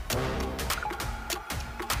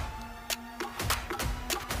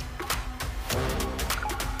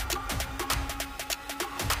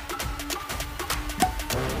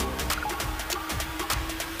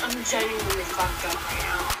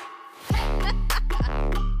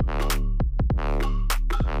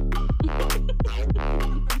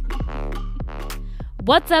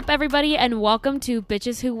What's up, everybody, and welcome to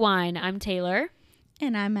Bitches Who Whine. I'm Taylor.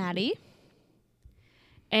 And I'm Maddie.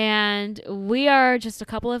 And we are just a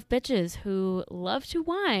couple of bitches who love to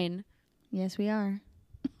whine. Yes, we are.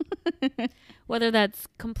 Whether that's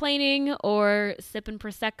complaining or sipping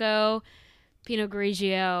Prosecco, Pinot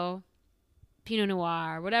Grigio, Pinot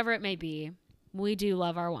Noir, whatever it may be, we do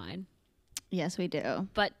love our wine. Yes, we do.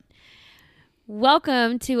 But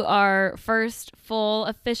welcome to our first full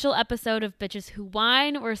official episode of Bitches Who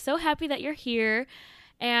Whine. We're so happy that you're here.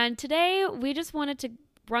 And today we just wanted to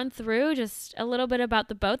run through just a little bit about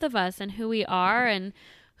the both of us and who we are and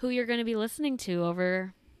who you're going to be listening to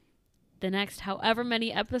over the next however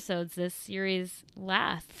many episodes this series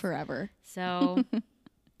lasts. Forever. So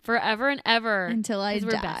forever and ever. Until I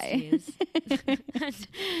die.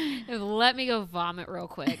 Let me go vomit real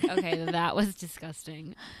quick. Okay, that was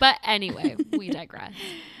disgusting. But anyway, we digress.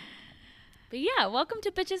 But yeah, welcome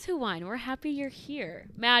to Bitches Who Whine. We're happy you're here.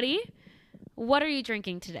 Maddie, what are you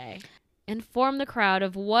drinking today? Inform the crowd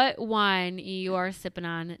of what wine you are sipping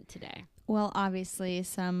on today. Well, obviously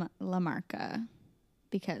some La Marca,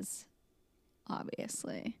 because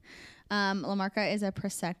obviously. La Marca is a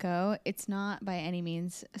Prosecco. It's not by any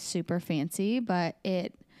means super fancy, but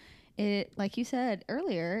it like you said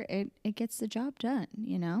earlier, it gets the job done,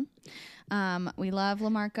 you know? We love La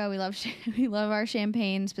Marca. We love our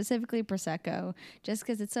champagne, specifically Prosecco, just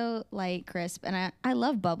because it's so light, crisp, and I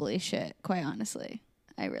love bubbly shit, quite honestly.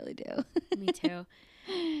 I really do. Me too.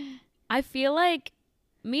 I feel like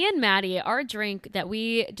me and Maddie, our drink that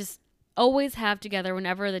we just always have together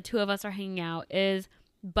whenever the two of us are hanging out is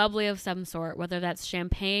bubbly of some sort, whether that's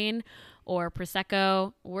champagne or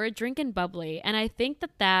Prosecco. We're drinking bubbly. And I think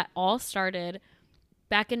that all started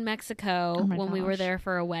back in Mexico when we were there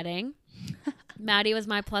for a wedding. Maddie was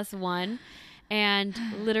my +1. And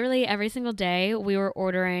literally every single day we were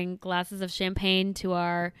ordering glasses of champagne to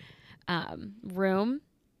our room.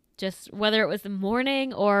 Just whether it was the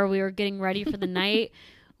morning or we were getting ready for the night,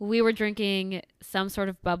 we were drinking some sort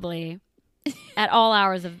of bubbly at all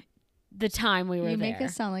hours of the time we were there. You make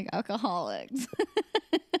us sound like alcoholics.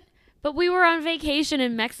 But we were on vacation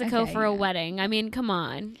in Mexico for a wedding. I mean, come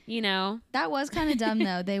on, you know. That was kind of dumb,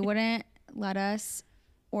 though. They wouldn't let us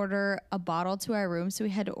order a bottle to our room, so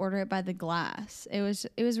we had to order it by the glass. It was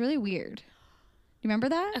really weird. You remember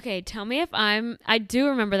that? Okay, tell me if I do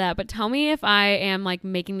remember that, but tell me if I am like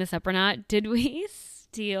making this up or not. Did we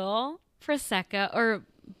steal Prosecco or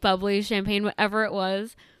bubbly champagne, whatever it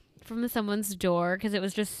was, from someone's door because it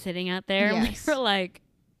was just sitting out there? Yes. We were like,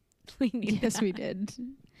 we need Yes, that. we did.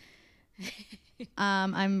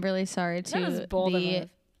 I'm really sorry to That was bold of the us.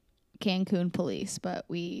 Cancun police, but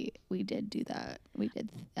we did do that. We did.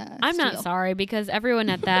 I'm not sorry because everyone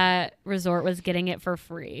at that resort was getting it for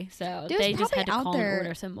free, so they just had to call and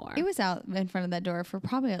order some more. It was out in front of that door for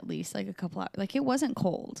probably at least like a couple hours. Like it wasn't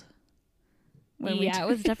cold. Yeah, it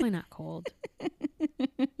was definitely not cold.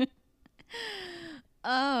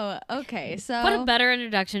 Oh, okay. So what a better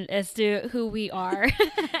introduction as to who we are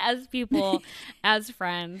as people, as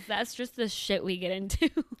friends. That's just the shit we get into.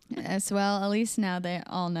 As well, at least now they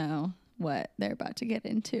all know what they're about to get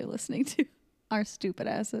into listening to our stupid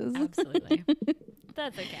asses. Absolutely.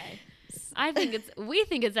 That's okay. We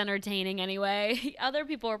think it's entertaining anyway. Other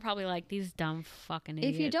people are probably like, these dumb fucking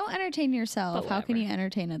idiots. If you don't entertain yourself, how can you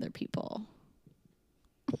entertain other people?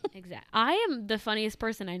 Exactly. I am the funniest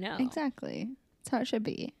person I know. Exactly. That's how it should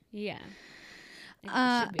be. Yeah.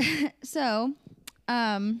 It should be. So,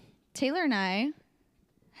 Taylor and I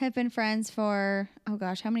have been friends for, oh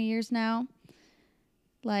gosh, how many years now?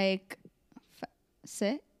 Like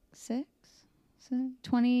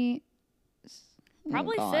 20.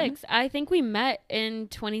 Probably 6. I think we met in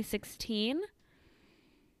 2016.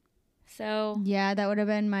 So yeah, that would have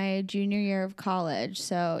been my junior year of college.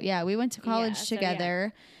 So yeah, we went to college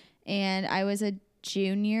together, and I was a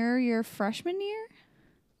junior, your freshman year.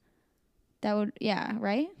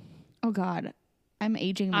 Right? Oh God, I'm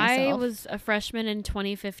aging myself. I was a freshman in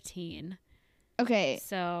 2015. Okay.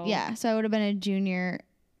 So yeah, so I would have been a junior,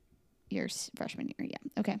 your freshman year.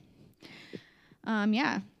 Yeah. Okay.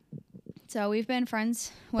 Yeah. So we've been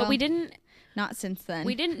friends. Well, but we didn't. Not since then.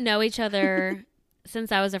 We didn't know each other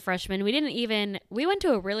since I was a freshman. We went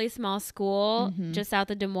to a really small school just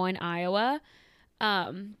south of Des Moines, Iowa.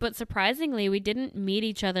 But surprisingly, we didn't meet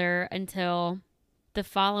each other until the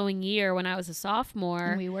following year when I was a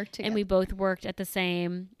sophomore. And we worked together. And we both worked at the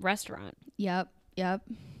same restaurant. Yep.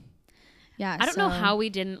 Yeah. I don't know how we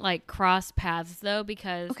didn't like cross paths though,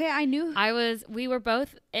 because Okay, we were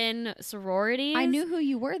both in sororities. I knew who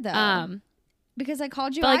you were though. Because I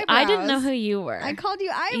called you but like eyebrows. I didn't know who you were. I called you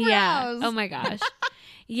eyebrows. Yeah. Oh my gosh.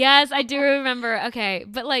 Yes, I do remember. Okay,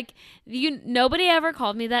 but like nobody ever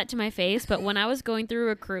called me that to my face, but when I was going through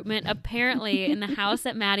recruitment, apparently in the house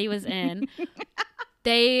that Maddie was in,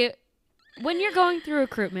 when you're going through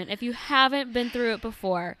recruitment, if you haven't been through it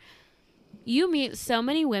before, you meet so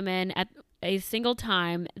many women at a single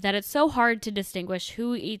time that it's so hard to distinguish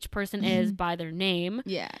who each person is by their name.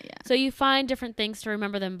 Yeah. So you find different things to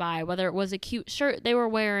remember them by, whether it was a cute shirt they were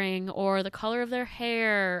wearing or the color of their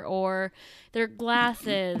hair or their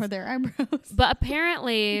glasses. Or their eyebrows. But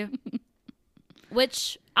apparently,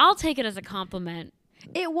 which I'll take it as a compliment.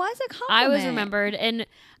 It was a compliment.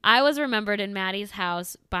 I was remembered in Maddie's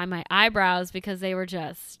house by my eyebrows because they were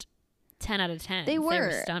just 10 out of 10. They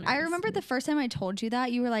were stunners. I remember the first time I told you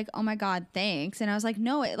that, you were like, oh my God, thanks. And I was like,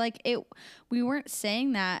 no, we weren't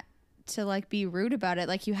saying that to like be rude about it.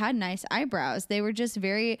 Like, you had nice eyebrows. They were just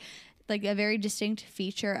very, like, a very distinct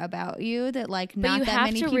feature about you that like not that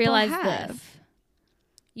many people have.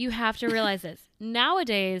 You have to realize this.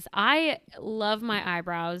 Nowadays, I love my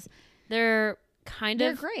eyebrows. They're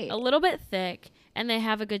great. A little bit thick and they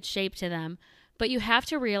have a good shape to them. But you have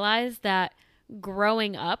to realize that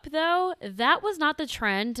growing up though, that was not the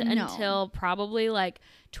trend until probably like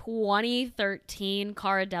 2013.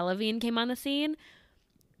 Cara Delevingne came on the scene.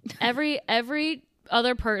 Every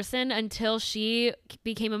other person until she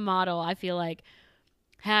became a model, I feel like,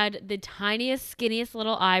 had the tiniest, skinniest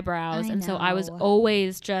little eyebrows. So I was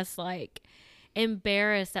always just like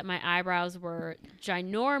embarrassed that my eyebrows were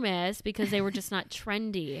ginormous because they were just not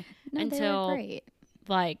trendy until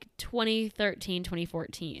like 2013,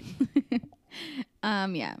 2014.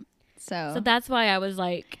 Yeah. So that's why I was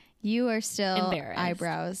like, you are still embarrassed.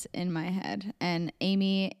 Eyebrows in my head. And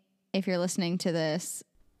Amy, if you're listening to this,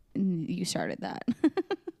 you started that.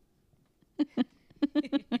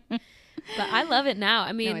 But I love it now.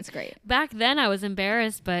 I mean, no, it's great. Back then I was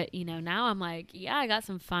embarrassed, but now I'm like, yeah, I got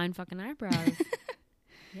some fine fucking eyebrows.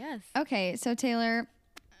 Yes. Okay. So Taylor,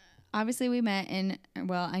 obviously we met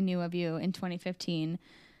I knew of you in 2015.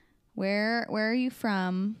 Where are you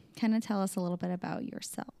from? Kind of tell us a little bit about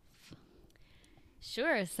yourself.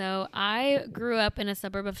 Sure. So I grew up in a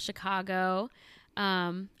suburb of Chicago.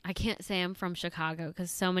 I can't say I'm from Chicago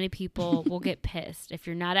because so many people will get pissed if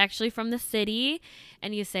you're not actually from the city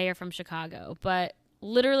and you say you're from Chicago. But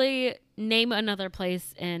literally name another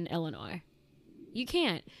place in Illinois. You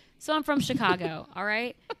can't. So I'm from Chicago. All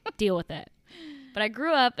right? Deal with it. But I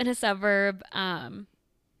grew up in a suburb.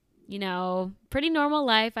 Pretty normal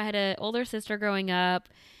life. I had an older sister growing up.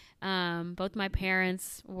 Both my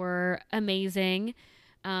parents were amazing.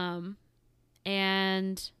 I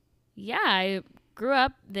grew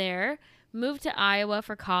up there, moved to Iowa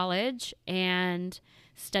for college, and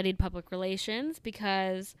studied public relations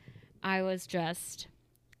because I was just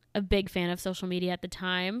a big fan of social media at the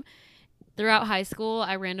time. Throughout high school,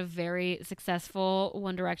 I ran a very successful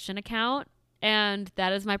One Direction account, and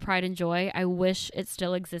that is my pride and joy. I wish it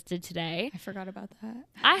still existed today. I forgot about that.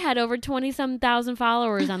 I had over 20-some thousand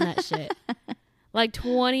followers on that shit. Like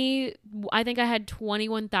I think I had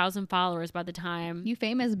 21,000 followers by the time. You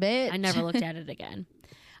famous bitch. I never looked at it again.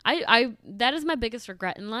 That is my biggest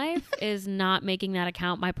regret in life is not making that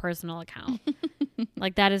account my personal account.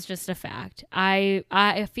 Like, that is just a fact.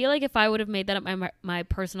 I feel like if I would have made that up my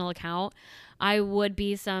personal account, I would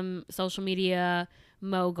be some social media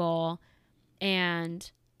mogul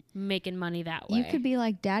and making money that way. You could be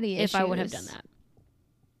like Daddy Issues. If I would have done that.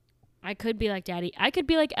 I could be like Daddy. I could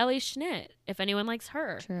be like Ellie Schnitt if anyone likes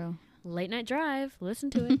her. True. Late Night Drive. Listen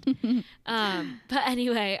to it. But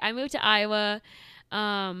anyway, I moved to Iowa.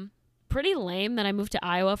 Pretty lame that I moved to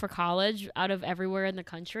Iowa for college out of everywhere in the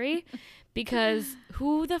country because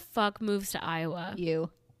who the fuck moves to Iowa? You.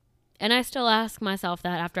 And I still ask myself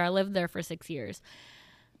that after I lived there for 6 years.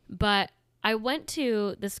 But I went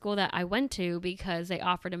to the school that I went to because they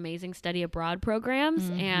offered amazing study abroad programs.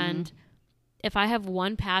 Mm-hmm. And if I have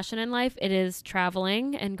one passion in life, it is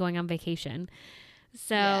traveling and going on vacation.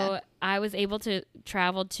 So I was able to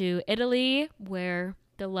travel to Italy, where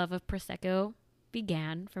the love of Prosecco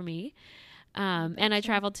began for me. And I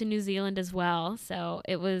traveled to New Zealand as well. So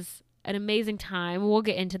it was an amazing time. We'll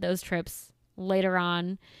get into those trips later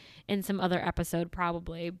on in some other episode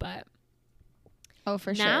probably, but oh,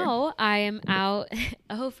 for sure. Now I am out.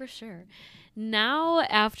 Oh, for sure. Now,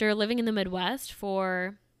 after living in the Midwest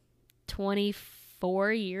for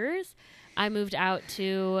 24 years, I moved out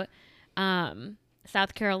to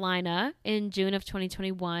South Carolina in June of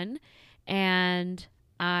 2021. And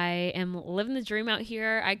I am living the dream out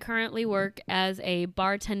here. I currently work as a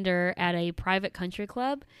bartender at a private country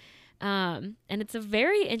club. And it's a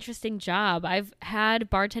very interesting job. I've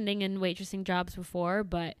had bartending and waitressing jobs before,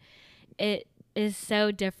 but it is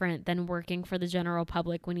so different than working for the general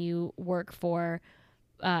public when you work for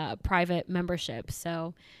private membership.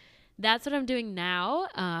 So that's what I'm doing now.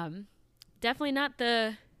 Definitely not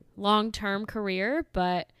the long-term career,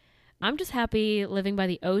 but I'm just happy living by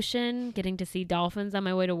the ocean, getting to see dolphins on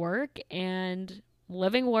my way to work, and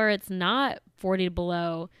living where it's not 40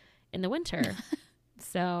 below in the winter.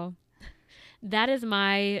 So that is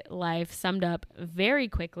my life summed up very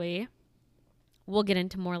quickly. We'll get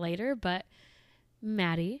into more later, but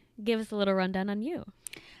Maddie, give us a little rundown on you.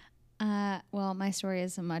 Well, my story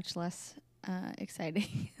is much less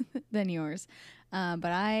exciting than yours, but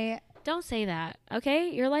I... Don't say that, okay?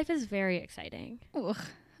 Your life is very exciting. Ugh.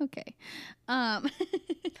 Okay.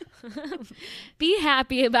 Be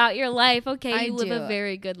happy about your life, okay? You live do. a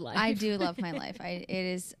very good life. I do love my life.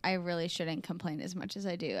 I really shouldn't complain as much as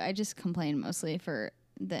I do. I just complain mostly for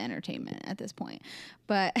the entertainment at this point.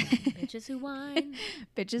 But bitches who whine.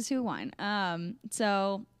 Bitches who whine. I'm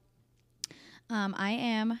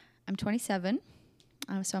 27.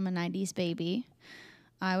 So I'm a 90s baby.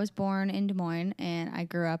 I was born in Des Moines, and I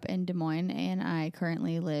grew up in Des Moines, and I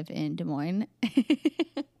currently live in Des Moines.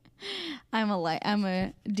 I'm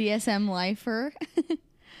a DSM lifer.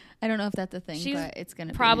 I don't know if that's a thing, She's but it's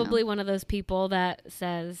gonna probably be one of those people that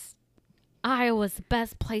says Iowa's the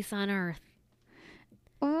best place on earth.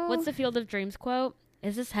 Well, What's the Field of Dreams quote?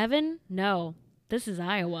 Is this heaven? No, this is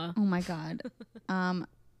Iowa. Oh my God. I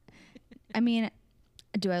mean,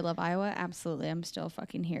 do I love Iowa? Absolutely. I'm still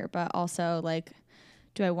fucking here, but also like,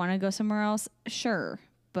 do I want to go somewhere else? Sure.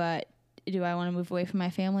 But do I want to move away from my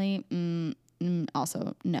family?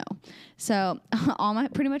 Also, no. So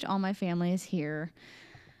pretty much all my family is here.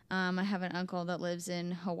 I have an uncle that lives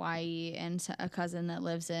in Hawaii and a cousin that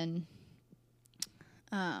lives in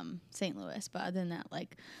St. Louis. But other than that,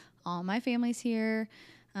 like all my family's here.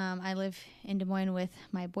 I live in Des Moines with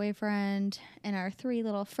my boyfriend and our 3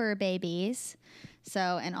 little fur babies.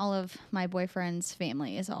 So, and all of my boyfriend's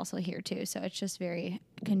family is also here too. So it's just very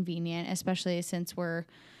convenient, especially since we're,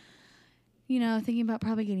 thinking about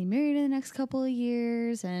probably getting married in the next couple of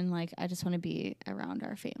years. And like, I just want to be around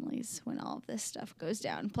our families when all of this stuff goes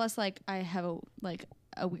down. Plus, like, I have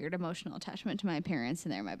a weird emotional attachment to my parents,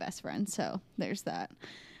 and they're my best friends. So there's that.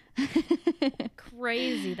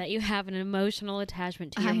 Crazy that you have an emotional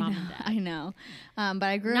attachment to your mom and dad. I know. But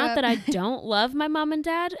I grew up. Not that I don't love my mom and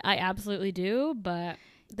dad. I absolutely do. But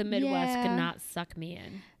the Midwest could not suck me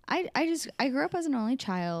in. I grew up as an only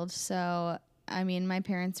child. So, I mean, my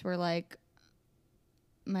parents were like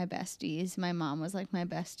my besties. My mom was like my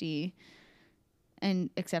bestie. And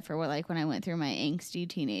except for when I went through my angsty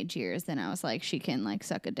teenage years, then I was like, she can like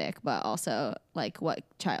suck a dick. But also, like, what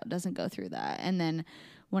child doesn't go through that? And then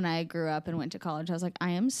when I grew up and went to college, I was like,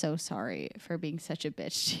 I am so sorry for being such a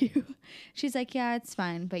bitch to you. She's like, yeah, it's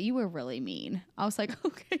fine, but you were really mean. I was like,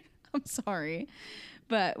 okay, I'm sorry.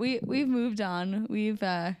 But we've moved on. We've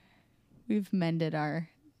mended our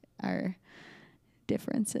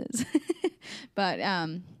differences. But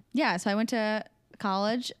so I went to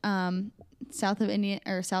college south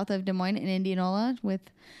of Des Moines in Indianola with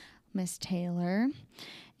Miss Taylor,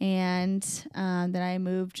 and then I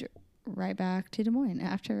moved right back to Des Moines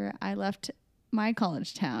after I left my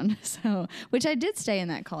college town. So, which I did stay in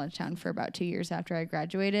that college town for about 2 years after I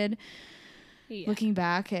graduated. Yeah. Looking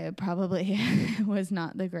back, it probably was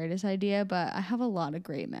not the greatest idea, but I have a lot of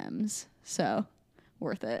great memes, so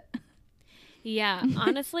worth it. Yeah,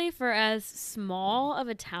 honestly, for as small of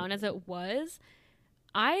a town as it was,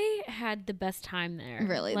 I had the best time there.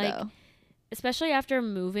 Really, though. Especially after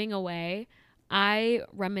moving away, I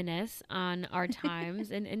reminisce on our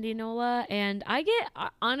times in Indianola, and I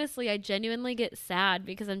genuinely get sad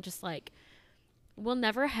because I'm just like, we'll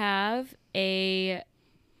never have a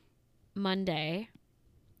Monday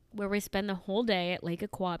where we spend the whole day at Lake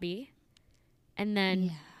Aquabi and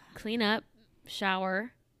then clean up,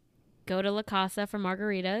 shower, go to La Casa for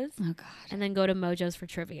margaritas. Oh, God. And then go to Mojo's for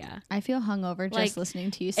trivia. I feel hungover just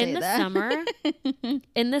listening to you say that.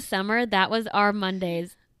 In the summer, that was our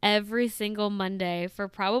Mondays. Every single Monday for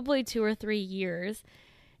probably 2 or 3 years.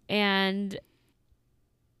 And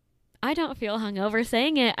I don't feel hungover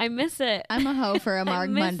saying it. I miss it. I'm a hoe for a Marg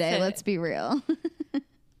Monday. Let's be real.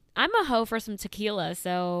 I'm a hoe for some tequila,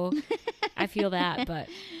 so I feel that. But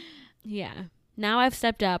yeah, now I've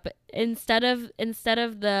stepped up. Instead of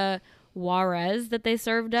the Juarez that they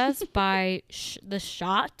served us by the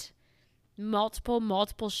shot,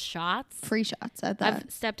 multiple shots, free shots at that.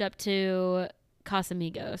 I've stepped up to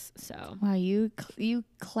Casamigos. So Wow, you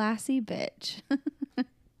classy bitch.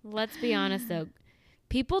 let's be honest though.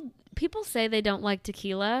 People say they don't like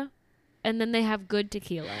tequila, and then they have good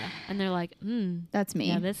tequila, and they're like, That's me.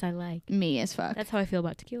 yeah, this I like. Me as fuck. That's how I feel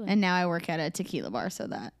about tequila. And now I work at a tequila bar, so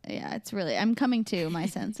that, yeah, it's really, I'm coming to my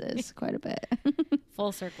senses quite a bit.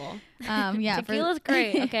 Full circle. Yeah. Tequila's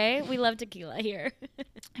great, okay? We love tequila here.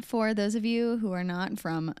 For those of you who are not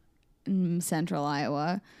from central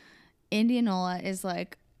Iowa, Indianola is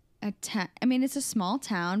like a town. I mean, it's a small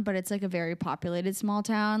town, but it's like a very populated small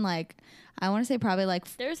town. Like, I want to say probably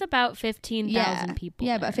like there's about 15,000 people.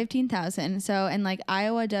 Yeah, there. about 15,000. So, and like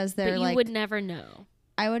Iowa does their, but you like, would never know.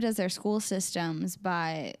 Iowa does their school systems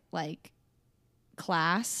by like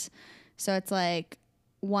class. So it's like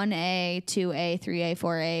 1A, 2A, 3A,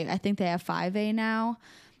 4A. I think they have 5A now.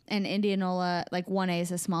 And Indianola, like 1A is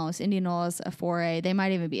the smallest. Indianola's a 4A. They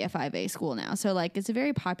might even be a 5A school now. So like it's a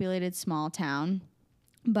very populated small town.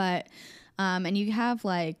 But, and you have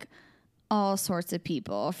like all sorts of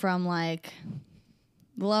people from like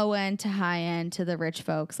low end to high end to the rich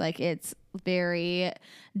folks. Like it's very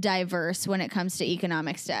diverse when it comes to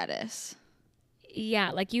economic status.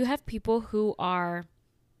 Yeah, like you have people who are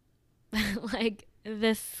like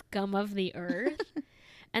the scum of the earth.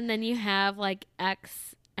 And then you have like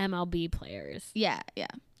ex MLB players. Yeah, yeah.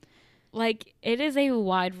 Like it is a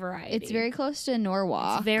wide variety. It's very close to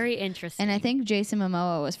Norwalk. It's very interesting. And I think Jason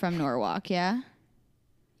Momoa was from Norwalk, yeah?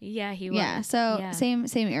 Yeah, he was. Yeah, so yeah. same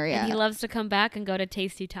area. And he loves to come back and go to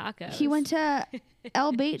Tasty Tacos. He went to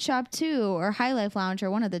El Bait Shop too, or High Life Lounge, or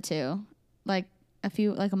one of the two, like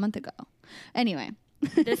a month ago. Anyway.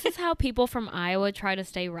 This is how people from Iowa try to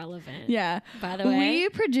stay relevant. Yeah. By the way, we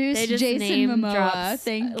produced just Jason name Momoa. drops,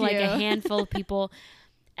 Thank like you. a handful of people.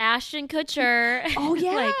 Ashton Kutcher. Oh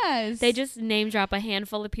yes. Like, they just name drop a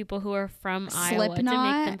handful of people who are from Iowa to make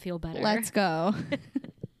them feel better. Let's go.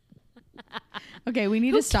 Okay, we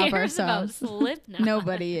need to stop ourselves. About Slipknot?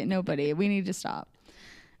 Nobody. We need to stop.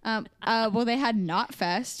 Well, they had Knot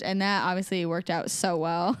Fest, and that obviously worked out so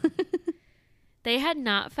well. They had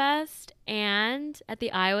Knot Fest, and at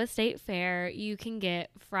the Iowa State Fair, you can get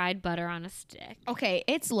fried butter on a stick. Okay,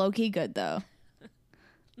 it's low-key good, though.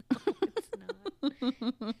 No, it's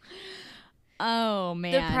not. Oh,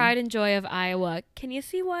 man. The pride and joy of Iowa. Can you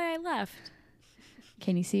see why I left?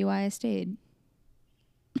 Can you see why I stayed?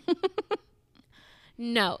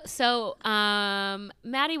 No. So,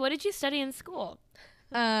 Maddie, what did you study in school?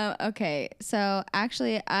 Okay, so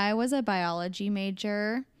actually, I was a biology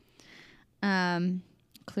major.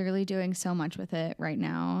 Clearly doing so much with it right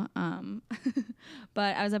now.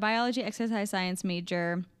 But I was a biology exercise science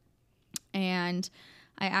major, and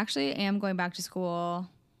I actually am going back to school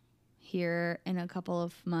here in a couple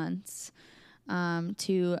of months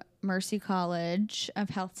to Mercy College of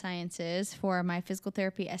Health Sciences for my physical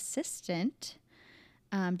therapy assistant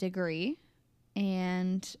degree.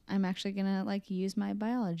 And I'm actually gonna like use my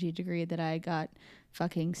biology degree that I got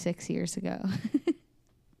fucking 6 years ago.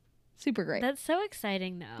 Super great. That's so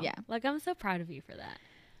exciting, though. Yeah. Like, I'm so proud of you for that.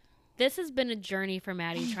 This has been a journey for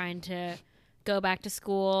Maddie trying to go back to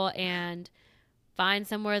school and find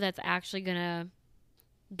somewhere that's actually going to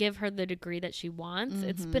give her the degree that she wants. Mm-hmm.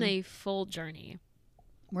 It's been a full journey.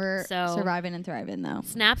 We're surviving and thriving, though.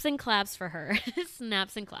 Snaps and claps for her.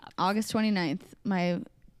 Snaps and claps. August 29th, my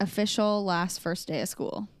official first day of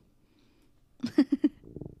school.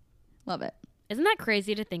 Love it. Isn't that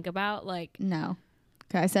crazy to think about? Like, no.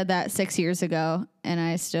 I said that 6 years ago, and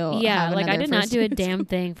I still have like I did not do a damn school.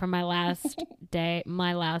 thing for my last day,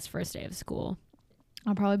 my last first day of school.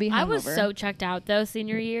 I'll probably be hungover. I was so checked out though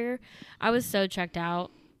senior year. I was so checked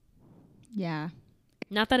out. Yeah.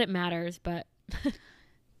 Not that it matters, but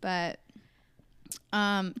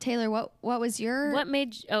Taylor, what was your okay.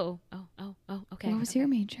 What was your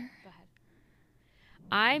major? Go ahead.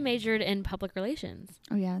 I majored in public relations.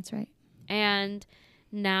 Oh yeah, that's right. And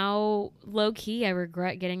now, low key, I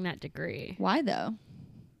regret getting that degree. Why though?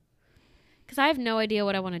 Because I have no idea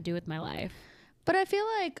what I want to do with my life. But I feel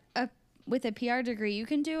like with a PR degree, you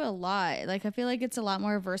can do a lot. Like, I feel like it's a lot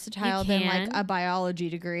more versatile than like a biology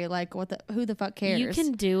degree. Like, who the fuck cares? You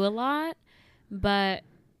can do a lot, but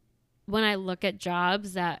when I look at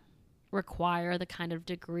jobs that require the kind of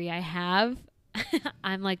degree I have,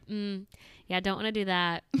 I'm like, yeah, don't want to do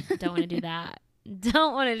that. Don't want to do that.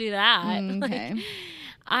 Don't want to do that. Okay.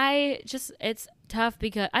 Like, it's tough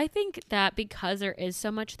because I think that because there is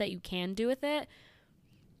so much that you can do with it,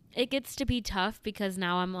 it gets to be tough because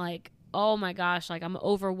now I'm like, oh my gosh, like I'm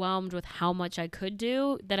overwhelmed with how much I could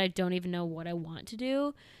do that I don't even know what I want to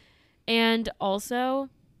do. And also,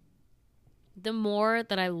 the more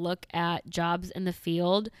that I look at jobs in the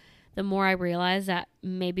field the more I realized that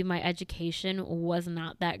maybe my education was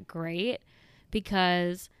not that great,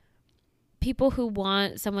 because people who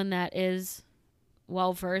want someone that is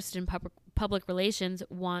well versed in public relations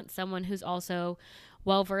want someone who's also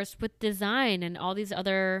well versed with design and all these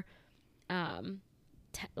other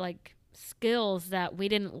like skills that we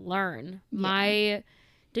didn't learn. Yeah. My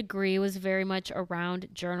degree was very much around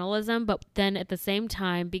journalism, but then at the same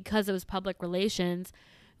time, because it was public relations,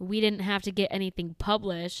 we didn't have to get anything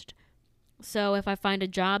published. So if I find a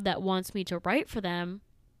job that wants me to write for them,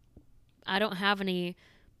 I don't have any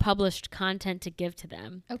published content to give to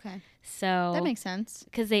them. Okay. So that makes sense.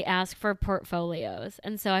 Because they ask for portfolios.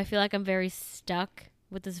 And so I feel like I'm very stuck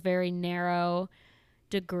with this very narrow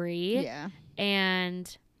degree. Yeah.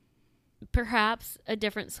 And perhaps a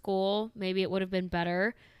different school, maybe it would have been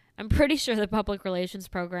better. I'm pretty sure the public relations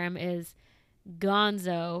program is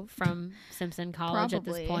gonzo from Simpson College at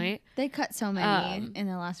this point. They cut so many in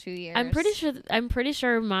the last few years. I'm pretty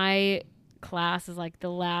sure my class is like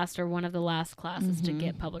the last or one of the last classes to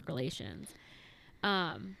get public relations.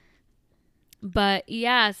 But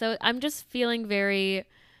yeah, so I'm just feeling very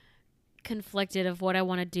conflicted of what I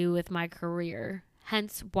want to do with my career.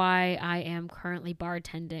 Hence why I am currently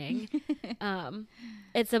bartending.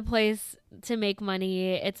 It's a place to make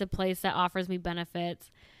money. It's a place that offers me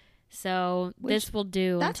benefits. So this will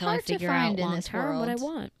do until I figure out long term what I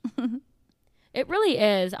want. It really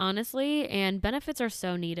is, honestly, and benefits are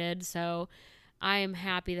so needed. So I am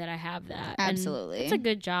happy that I have that. Absolutely. And it's a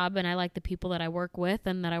good job, and I like the people that I work with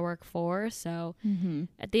and that I work for. So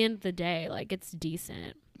at the end of the day, like, it's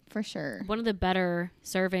decent. For sure. One of the better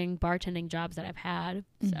serving bartending jobs that I've had.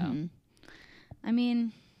 So I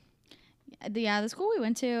mean, the school we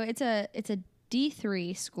went to, it's a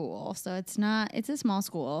D3 school, so it's a small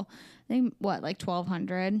school. I think like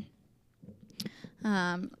 1,200.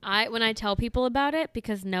 When I tell people about it,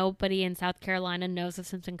 because nobody in South Carolina knows of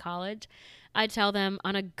Simpson College, I tell them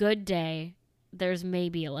on a good day there's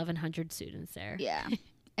maybe 1,100 students there. Yeah.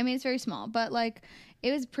 I mean, it's very small, but like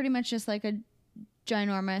it was pretty much just like a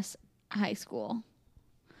ginormous high school.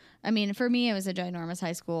 I mean, for me it was a ginormous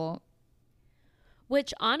high school.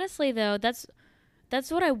 Which honestly though, that's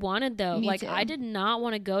what I wanted though. Me like too. I did not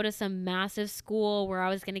want to go to some massive school where I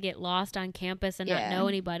was going to get lost on campus and not know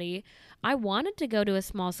anybody. I wanted to go to a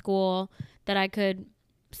small school that I could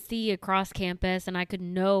see across campus and I could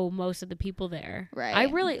know most of the people there. Right. I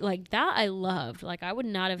really like that. I loved. Like I would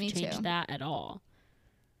not have Me changed too. that at all.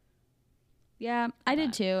 Yeah, I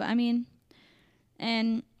did too. I mean,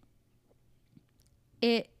 and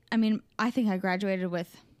I think I graduated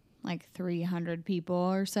with like 300 people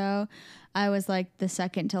or so. I was like the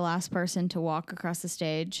second to last person to walk across the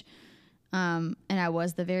stage. And I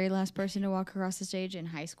was the very last person to walk across the stage in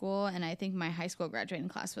high school. And I think my high school graduating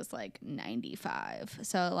class was like 95.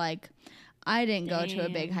 So like I didn't go to a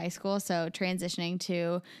big high school. So transitioning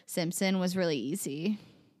to Simpson was really easy.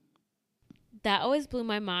 That always blew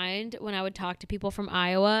my mind when I would talk to people from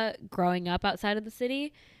Iowa growing up outside of the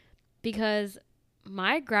city, because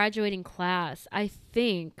my graduating class, I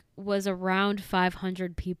think, was around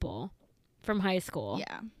 500 people from high school.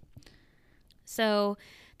 Yeah. So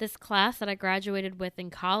this class that I graduated with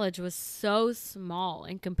in college was so small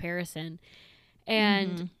in comparison.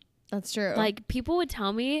 And that's true. like people would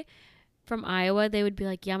tell me from Iowa, they would be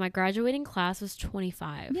like, yeah, my graduating class was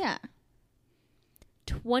 25. Yeah.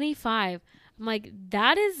 25. I'm like,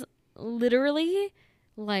 that is literally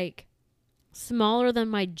like smaller than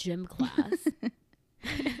my gym class.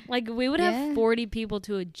 Like we would have 40 people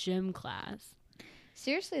to a gym class.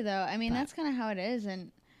 Seriously though, I mean, that's kind of how it is.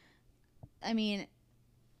 And I mean,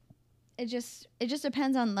 it just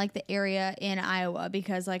depends on like the area in Iowa,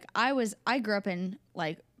 because like I grew up in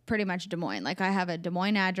like pretty much Des Moines. Like I have a Des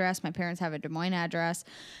Moines address. My parents have a Des Moines address,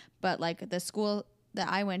 but like the school that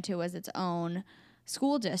I went to was its own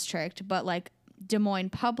school district. But like Des Moines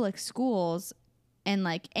public schools and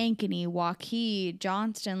like Ankeny, Waukee,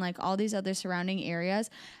 Johnston, like all these other surrounding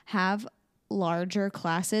areas have larger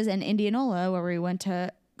classes. And Indianola, where we went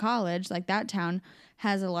to college, like that town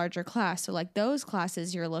has a larger class. So like those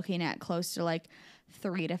classes you're looking at close to like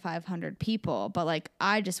 300 to 500 people. But like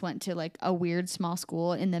I just went to like a weird small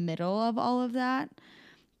school in the middle of all of that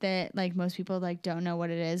like most people like don't know what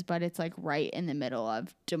it is, but it's like right in the middle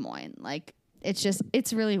of Des Moines. Like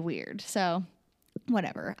it's really weird. So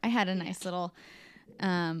whatever. I had a nice little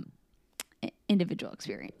individual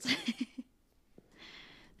experience.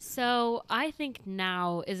 So I think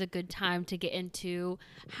now is a good time to get into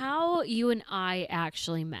how you and I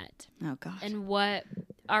actually met. Oh gosh. And what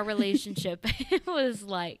our relationship was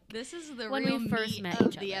like. This is the when real we first meat met of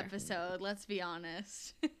each the other. episode, let's be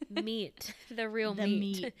honest. Meat. The real The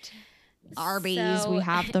meat. meat. Arby's, we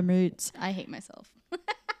have the meats. I hate myself.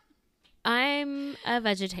 I'm a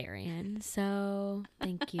vegetarian, so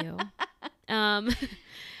thank you.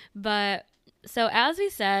 But so as we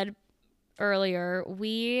said earlier,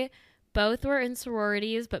 we both were in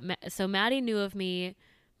sororities, but so Maddie knew of me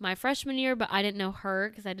my freshman year, but I didn't know her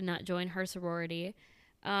because I did not join her sorority.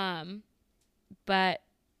 But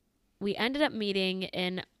we ended up meeting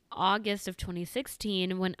in August of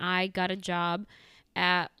 2016 when I got a job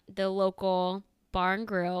at the local bar and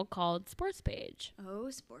grill called Sports Page. Oh,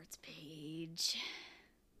 Sports Page.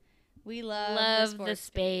 We love the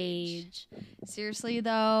Spage. Seriously,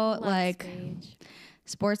 though, like,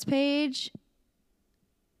 Sports Page,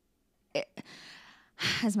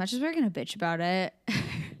 as much as we're going to bitch about it,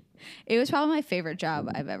 it was probably my favorite job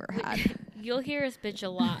I've ever had. You'll hear us bitch a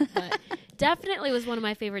lot, but definitely was one of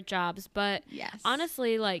my favorite jobs. But yes,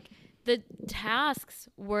 honestly, like, the tasks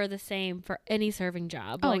were the same for any serving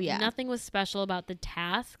job. Like, nothing was special about the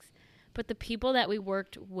tasks, but the people that we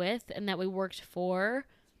worked with and that we worked for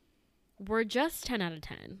were just 10 out of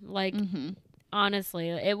 10. Like, honestly,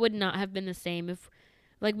 it would not have been the same if,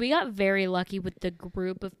 like, we got very lucky with the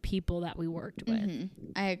group of people that we worked with.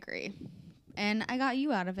 I agree. And I got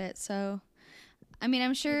you out of it, so, I mean,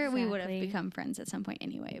 I'm sure we would have become friends at some point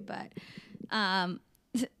anyway, but,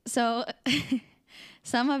 so,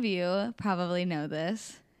 some of you probably know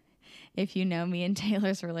this, if you know me and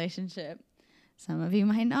Taylor's relationship. Some of you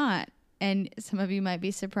might not, and some of you might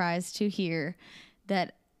be surprised to hear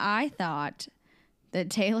that I thought that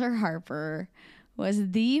Taylor Harper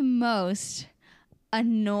was the most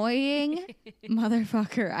annoying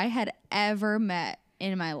motherfucker I had ever met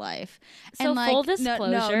in my life. So, and, like, full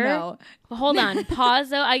disclosure, no. Hold on, pause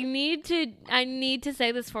though. I need to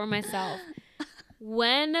say this for myself.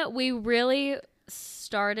 When we really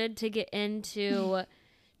started to get into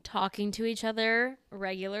talking to each other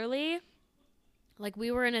regularly, like, we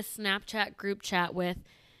were in a Snapchat group chat with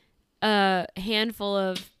a handful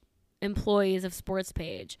of employees of Sports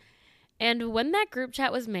Page. And when that group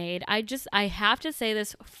chat was made, I have to say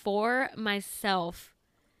this for myself.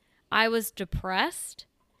 I was depressed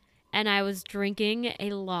and I was drinking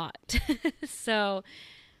a lot. So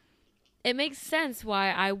it makes sense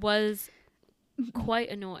why I was quite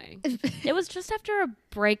annoying. It was just after a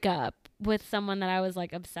breakup with someone that I was,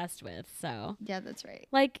 like, obsessed with. So yeah, that's right.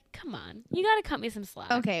 Like, come on, you gotta cut me some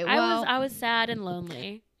slack. Okay, well, I was sad and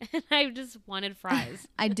lonely, and I just wanted fries.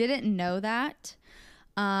 I didn't know that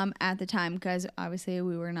at the time because obviously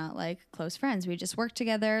we were not, like, close friends. We just worked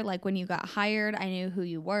together. Like, when you got hired, I knew who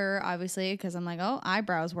you were, obviously, because I'm like, oh,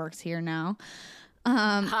 Eyebrows works here now.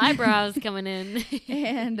 Eyebrows coming in.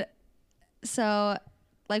 And so,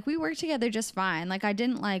 like, we worked together just fine. Like, I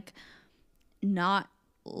didn't, like, not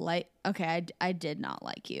like, okay, I did not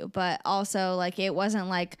like you, but also, like, it wasn't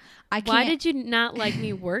like Why did you not like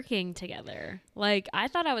me working together? Like, I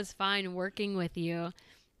thought I was fine working with you,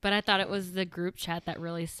 but I thought it was the group chat that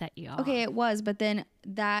really set you off. Okay, it was, but then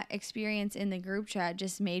that experience in the group chat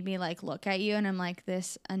just made me, like, look at you and I'm like,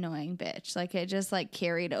 this annoying bitch. Like, it just, like,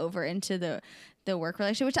 carried over into the work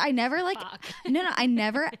relationship, which I never, like, no, I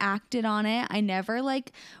never acted on it. I never,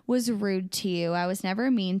 like, was rude to you. I was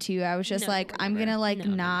never mean to you. I was just like, I'm gonna, like,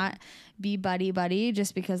 not be buddy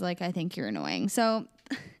just because, like, I think you're annoying. So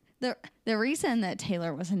the reason that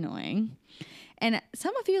Taylor was annoying, and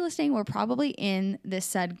some of you listening were probably in this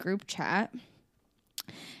said group chat,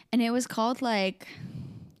 and it was called, like,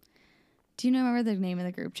 do you remember the name of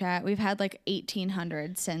the group chat? We've had, like,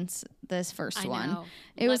 1,800 since this first one.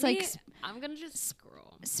 It was like, I'm gonna just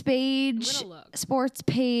scroll. Sports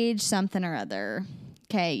Page, something or other.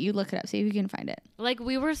 Okay, you look it up. See if you can find it. Like,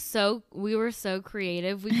 we were so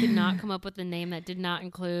creative. We could not come up with a name that did not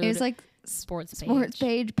include. It was like Sports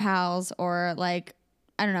Page Pals, or, like,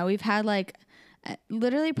 I don't know. We've had, like,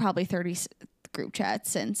 literally probably 30 group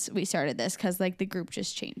chats since we started this, because, like, the group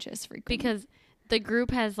just changes frequently. Because the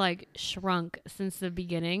group has, like, shrunk since the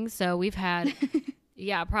beginning. So we've had.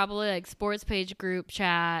 Yeah, probably, like, Sports Page group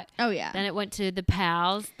chat. Oh, yeah. Then it went to the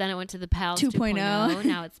Pals. Then it went to the Pals 2.0.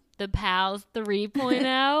 Now it's the Pals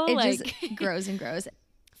 3.0. It like, just grows and grows.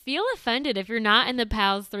 Feel offended if you're not in the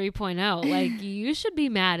Pals 3.0. Like, you should be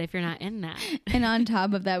mad if you're not in that. And on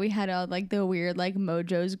top of that, we had all, like, the weird, like,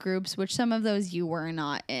 Mojo's groups, which some of those you were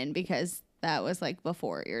not in because that was, like,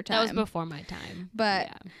 before your time. That was before my time. But,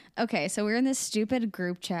 yeah. Okay, so we're in this stupid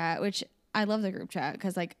group chat, which I love the group chat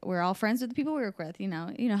because, like, we're all friends with the people we work with. You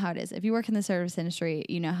know how it is. If you work in the service industry,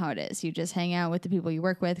 you know how it is. You just hang out with the people you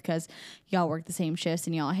work with because y'all work the same shifts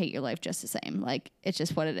and y'all hate your life just the same. Like, it's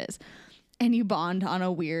just what it is. And you bond on a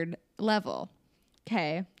weird level.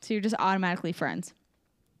 Okay, so you're just automatically friends.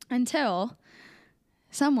 Until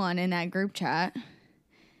someone in that group chat,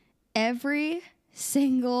 every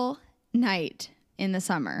single night in the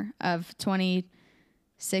summer of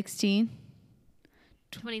 2016,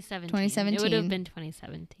 2017. It would have been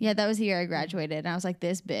 2017. Yeah, that was the year I graduated. And I was like,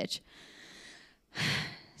 this bitch.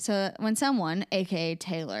 So when someone, aka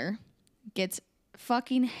Taylor, gets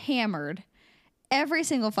fucking hammered every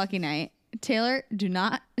single fucking night, Taylor, do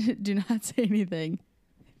not say anything.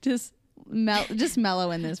 Just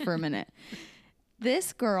mellow in this for a minute.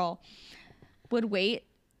 This girl would wait.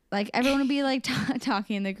 Like, everyone would be, like,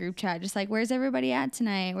 talking in the group chat. Just like, where's everybody at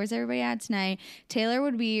tonight? Where's everybody at tonight? Taylor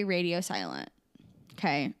would be radio silent.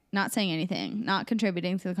 Okay? Not saying anything. Not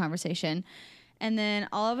contributing to the conversation. And then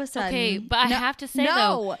all of a sudden... Okay, but I have to say,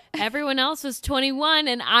 though, everyone else was 21,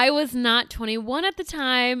 and I was not 21 at the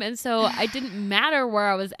time. And so it didn't matter where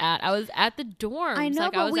I was at. I was at the dorms. I know,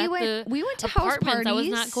 like, but we went to house parties. I was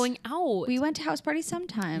not going out. We went to house parties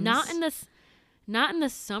sometimes. Not in the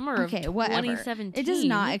summer of 2017. It does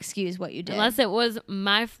not excuse what you did. Unless it was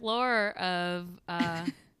my floor of,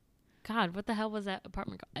 God, what the hell was that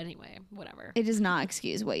apartment called? Anyway, whatever. It does not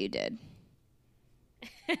excuse what you did.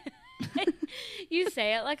 You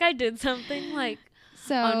say it like I did something like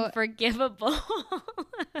unforgivable.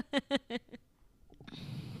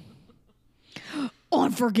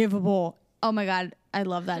 Unforgivable. Oh my God. I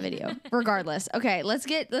love that video. Regardless. Okay, let's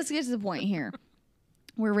get to the point here.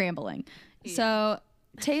 We're rambling. Yeah. So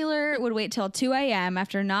Taylor would wait till 2 a.m.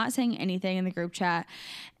 after not saying anything in the group chat,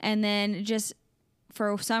 and then just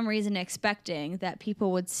for some reason expecting that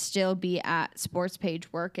people would still be at Sports Page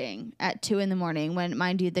working at 2 a.m. when,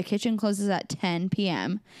 mind you, the kitchen closes at 10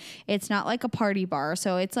 p.m. It's not like a party bar,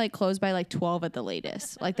 so it's like closed by like 12 at the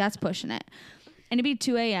latest. Like, that's pushing it. And it'd be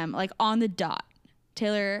 2 a.m. like on the dot.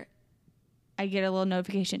 Taylor, I get a little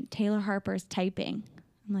notification. Taylor Harper's typing.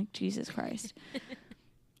 I'm like, Jesus Christ.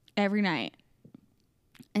 Every night,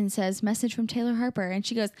 and says, message from Taylor Harper. And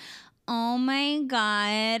she goes, oh my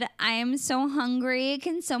God, I am so hungry.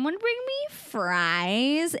 Can someone bring me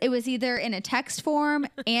fries? It was either in a text form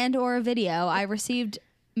and or a video. I received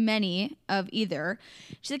many of either.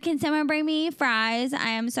 She said, can someone bring me fries? I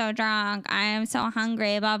am so drunk. I am so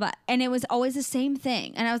hungry, blah, blah. And it was always the same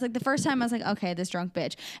thing. And I was like, the first time I was like, okay, this drunk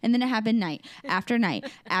bitch. And then it happened night after night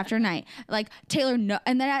after night. Like, Taylor, no.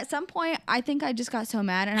 And then at some point, I think I just got so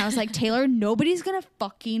mad. And I was like, Taylor, nobody's going to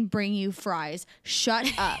fucking bring you fries.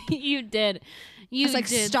 Shut up. You did. You was like,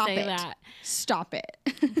 did stop say it. That. Stop it.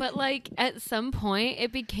 But like, at some point,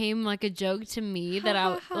 it became like a joke to me that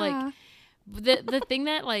I like... The thing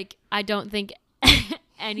that, like, I don't think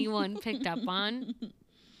anyone picked up on,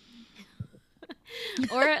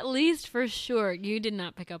 or at least for sure you did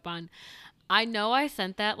not pick up on. I know I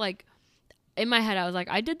sent that, like, in my head I was like,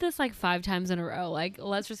 I did this like 5 times in a row. Like,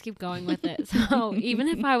 let's just keep going with it. So even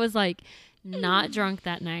if I was like not drunk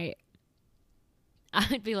that night,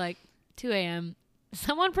 I'd be like, 2 a.m.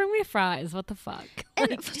 Someone bring me fries. What the fuck? And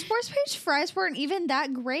like, Sports Page fries weren't even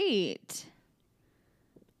that great.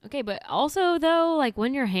 Okay, but also, though, like,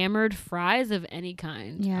 when you're hammered, fries of any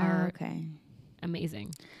kind are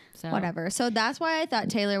amazing. So whatever. So that's why I thought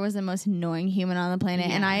Taylor was the most annoying human on the planet.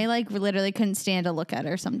 Yeah. And I, like, literally couldn't stand to look at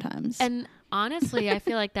her sometimes. And honestly, I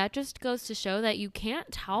feel like that just goes to show that you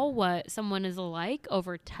can't tell what someone is like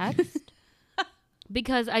over text.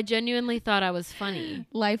 Because I genuinely thought I was funny.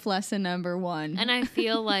 Life lesson number 1. And I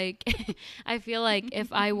feel like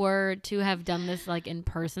if I were to have done this, like, in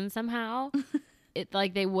person somehow... It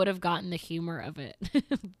like they would have gotten the humor of it,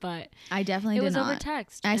 but I definitely did not. It was over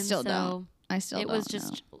text. I still don't. It was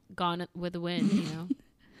just gone with the wind, you know.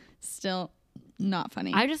 Still not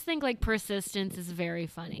funny. I just think like persistence is very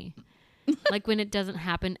funny. Like when it doesn't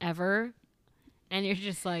happen ever, and you're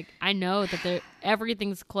just like, I know that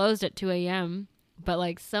everything's closed at 2 a.m., but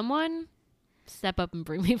like someone step up and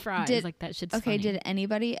bring me fries. Like that shit's funny. Did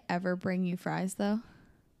anybody ever bring you fries though?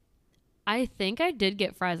 I think I did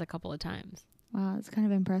get fries a couple of times. Wow, it's kind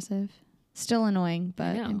of impressive. Still annoying,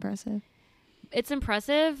 but impressive. It's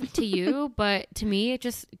impressive to you, but to me, it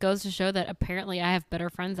just goes to show that apparently I have better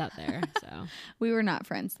friends out there. So we were not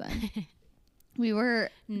friends then. We were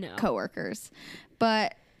coworkers,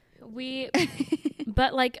 but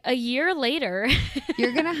but like a year later,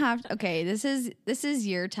 you're gonna have to. Okay, this is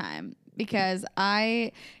your time because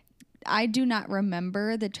I do not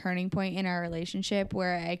remember the turning point in our relationship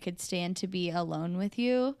where I could stand to be alone with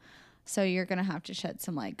you. So you're going to have to shed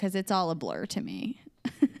some light because it's all a blur to me.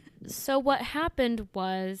 So what happened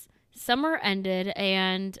was summer ended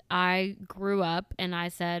and I grew up and I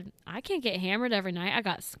said, I can't get hammered every night. I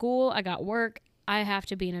got school. I got work. I have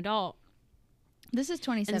to be an adult. This is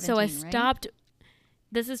 2017, and so I stopped.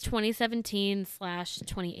 This is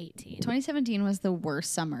 2017/2018. 2017 was the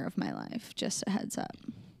worst summer of my life. Just a heads up.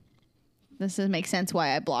 This makes sense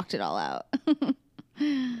why I blocked it all out.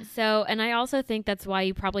 So, and I also think that's why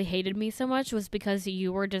you probably hated me so much, was because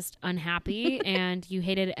you were just unhappy and you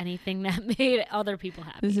hated anything that made other people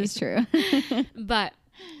happy. This is true. But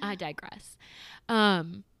I digress.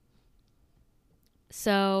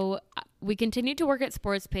 So we continued to work at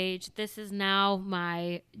Sports Page. This is now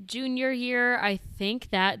my junior year. I think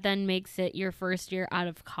that then makes it your first year out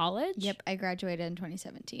of college. Yep, I graduated in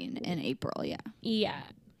 2017 in April, yeah. Yeah.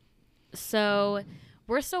 So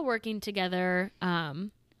we're still working together,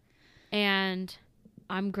 and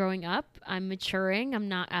I'm growing up. I'm maturing. I'm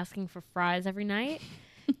not asking for fries every night.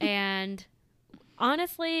 And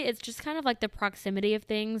honestly, it's just kind of like the proximity of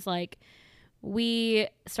things. Like, we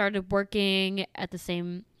started working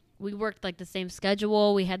we worked like the same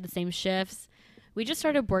schedule. We had the same shifts. We just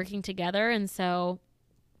started working together. And so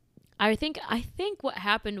I think what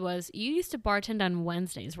happened was, you used to bartend on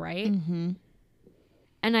Wednesdays, right? Mm-hmm.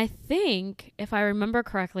 And I think, if I remember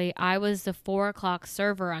correctly, I was the 4:00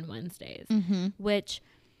 server on Wednesdays, which,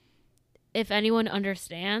 if anyone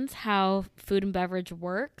understands how food and beverage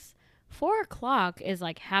works, 4:00 is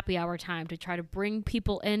like happy hour time to try to bring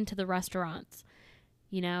people into the restaurants,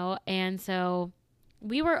 you know? And so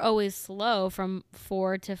we were always slow from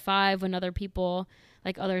 4 to 5 when other people,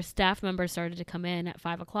 like other staff members, started to come in at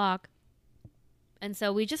 5:00. And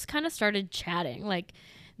so we just kind of started chatting. Like,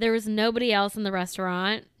 there was nobody else in the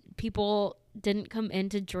restaurant. People didn't come in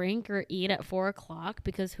to drink or eat at 4:00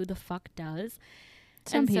 because who the fuck does?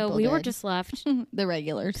 Some people so we were did. just left. The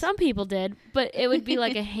regulars. Some people did, but it would be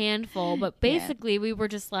like a handful. But basically, we were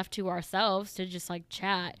just left to ourselves to just like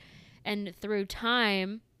chat. And through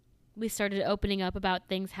time, we started opening up about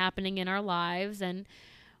things happening in our lives and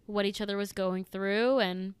what each other was going through.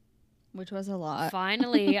 And which was a lot.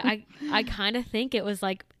 Finally, I kind of think it was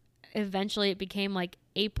like, eventually it became like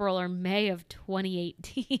April or May of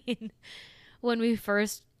 2018 when we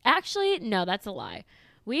first, actually, no, that's a lie.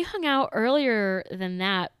 We hung out earlier than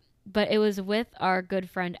that, but it was with our good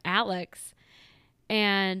friend Alex.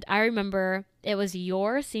 And I remember it was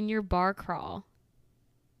your senior bar crawl.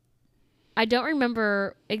 I don't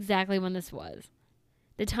remember exactly when this was.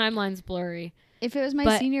 The timeline's blurry. If it was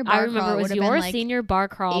my senior bar crawl, I remember it was your like senior bar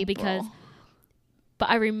crawl April. But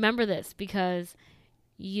I remember this because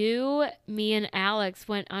you, me, and Alex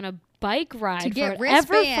went on a bike ride to get for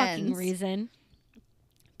whatever wristbands. fucking reason.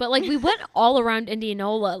 But like, we went all around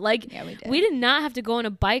Indianola. Like, yeah, we did not have to go on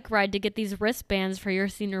a bike ride to get these wristbands for your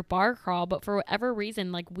senior bar crawl. But for whatever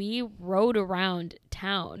reason, like, we rode around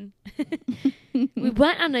town. We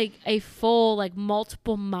went on a full, like,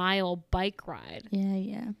 multiple mile bike ride.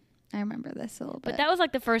 Yeah. I remember this a little bit. But that was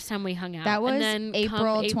like the first time we hung out. That was and then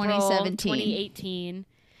April 2017. 2018.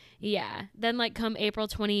 Yeah. Then like come April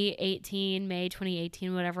 2018, May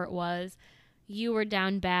 2018, whatever it was, you were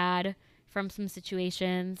down bad from some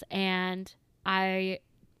situations, and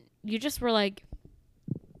you just were like,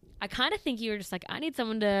 I kind of think you were just like, I need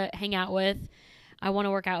someone to hang out with. I want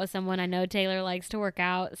to work out with someone. I know Taylor likes to work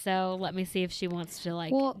out, so let me see if she wants to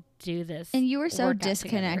like do this. And you were so workout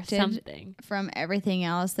disconnected from everything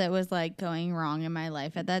else that was like going wrong in my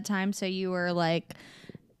life at that time. So you were like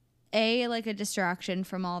like a distraction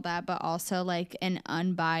from all that, but also like an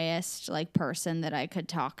unbiased like person that I could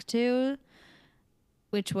talk to,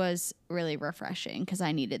 which was really refreshing because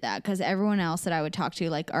I needed that, because everyone else that I would talk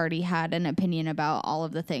to like already had an opinion about all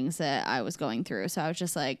of the things that I was going through. So I was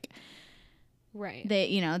just like, right. They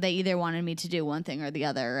either wanted me to do one thing or the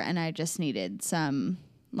other, and I just needed some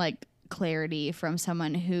like clarity from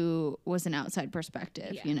someone who was an outside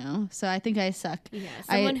perspective, you know? So I think I suck. Yeah,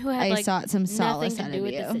 someone who had like sought some solace nothing to do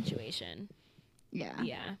with you. the situation. Yeah.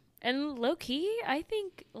 Yeah. And low key, I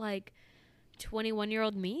think like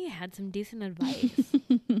 21-year-old me had some decent advice.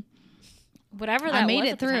 Whatever that I made was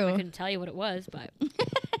it at the time, through. I couldn't tell you what it was, but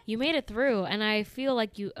you made it through, and I feel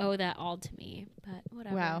like you owe that all to me. But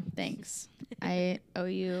whatever. Wow, thanks. I owe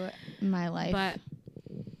you my life. But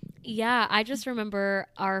yeah, I just remember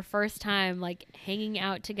our first time like hanging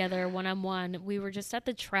out together one-on-one. We were just at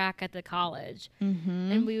the track at the college,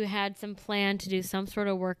 and we had some plan to do some sort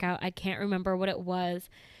of workout. I can't remember what it was,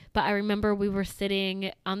 but I remember we were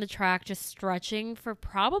sitting on the track just stretching for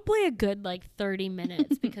probably a good like 30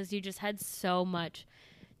 minutes because you just had so much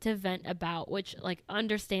to vent about, which like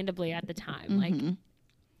understandably at the time, like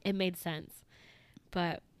it made sense.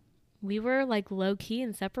 But we were like low key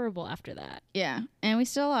inseparable after that. Yeah, and we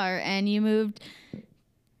still are. And you moved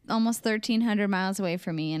almost 1,300 miles away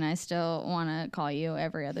from me, and I still want to call you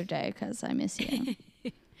every other day because I miss you.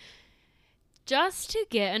 just to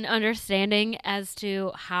get an understanding as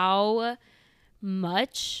to how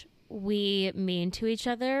much we mean to each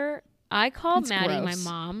other, I call It's Maddie my gross.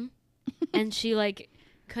 mom, and she like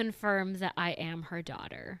confirms that I am her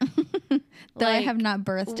daughter. Though I Like, have not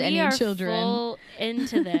birthed we any are children. full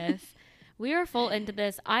into this. We are full into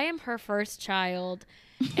this. I am her first child,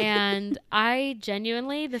 and I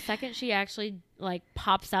genuinely, the second she actually like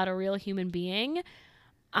pops out a real human being,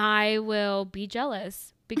 I will be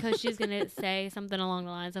jealous because she's gonna say something along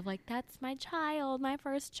the lines of like, "That's my child, my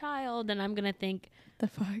first child," and I'm gonna think, The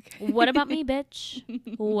fuck? "What about me, bitch?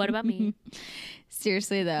 What about me?"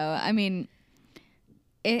 Seriously though, I mean,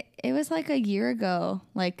 it was like a year ago.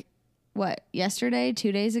 Like, what? Yesterday?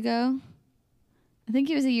 2 days ago? I think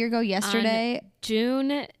it was a year ago yesterday.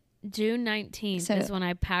 June 19th So- is when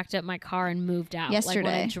I packed up my car and moved out. Like when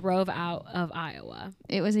I Yesterday. drove out of Iowa.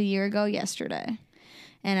 It was a year ago yesterday.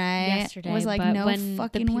 And I Yesterday was like, but no when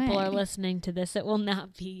fucking the people way. are listening to this, it will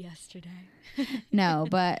not be yesterday. No,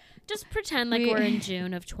 but Just pretend like we're in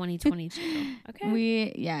June of 2022.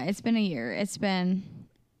 Okay. it's been a year. It's been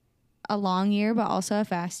a long year, but also a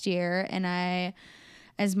fast year. And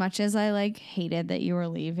as much as I like hated that you were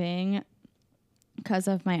leaving because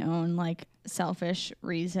of my own like selfish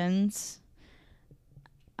reasons,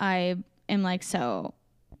 I am like so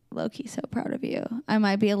low-key so proud of you. I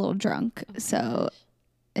might be a little drunk, so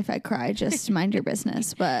if I cry, just mind your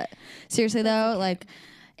business. But seriously though, like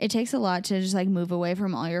it takes a lot to just like move away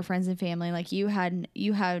from all your friends and family. Like you had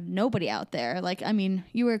nobody out there. Like, I mean,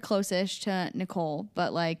 you were close-ish to Nicole,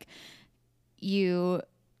 but like you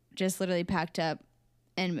just literally packed up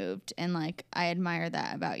and moved. And like, I admire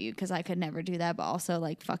that about you because I could never do that, but also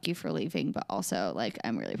like, fuck you for leaving. But also like,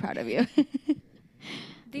 I'm really proud of you.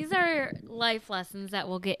 These are life lessons that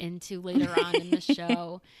we'll get into later on in the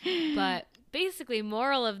show. But basically,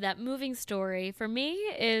 moral of that moving story for me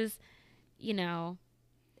is, you know,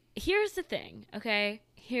 here's the thing, okay?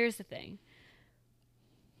 Here's the thing.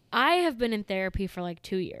 I have been in therapy for like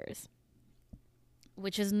 2 years,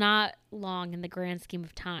 which is not long in the grand scheme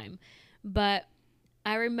of time. But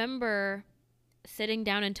I remember sitting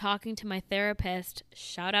down and talking to my therapist,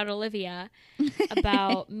 shout out Olivia,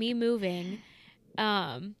 about me moving.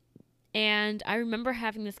 And I remember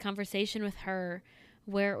having this conversation with her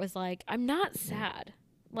where it was like, I'm not sad.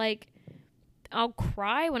 Like, I'll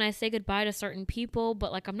cry when I say goodbye to certain people,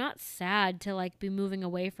 but like, I'm not sad to like be moving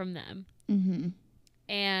away from them. Mm-hmm.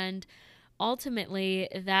 And ultimately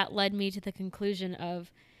that led me to the conclusion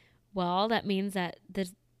of, well, that means that the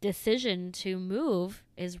decision to move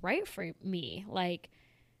is right for me. Like,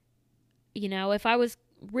 you know, if I was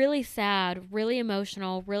really sad, really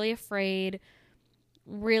emotional, really afraid,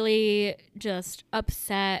 really just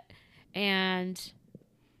upset and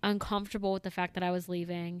uncomfortable with the fact that I was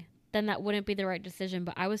leaving, then that wouldn't be the right decision.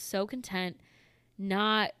 But I was so content,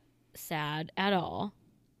 not sad at all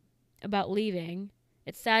about leaving.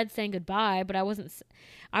 It's sad saying goodbye, but I wasn't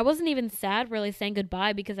even sad really saying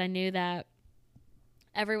goodbye because I knew that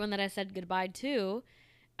everyone that I said goodbye to,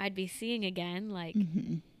 I'd be seeing again. Like,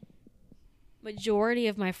 majority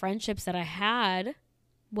of my friendships that I had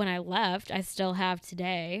when I left, I still have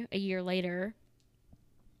today, a year later.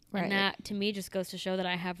 Right. And that, to me, just goes to show that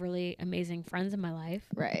I have really amazing friends in my life.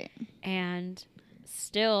 Right. And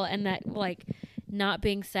still, and that, like, not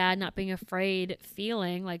being sad, not being afraid,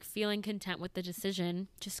 feeling content with the decision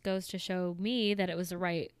just goes to show me that it was the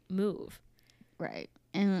right move. Right.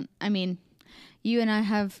 And, I mean, you and I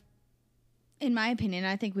have, in my opinion,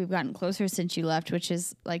 I think we've gotten closer since you left, which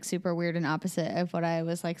is like super weird and opposite of what I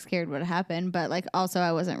was like scared would happen. But like also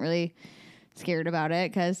I wasn't really scared about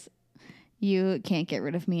it because you can't get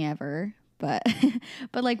rid of me ever. But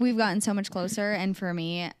but like we've gotten so much closer. And for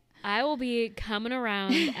me, I will be coming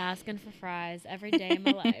around asking for fries every day of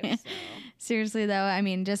my life. So. Seriously though, I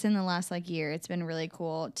mean, just in the last like year, it's been really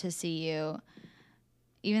cool to see you.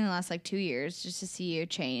 Even the last like 2 years, just to see you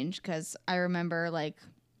change. Because I remember like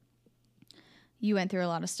you went through a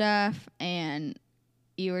lot of stuff and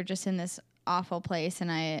you were just in this awful place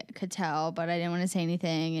and I could tell, but I didn't want to say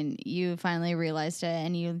anything. And you finally realized it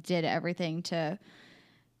and you did everything to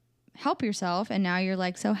help yourself. And now you're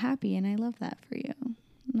like so happy. And I love that for you.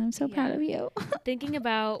 And I'm so proud of you. Thinking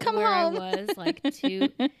about Come where home. I was like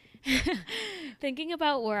thinking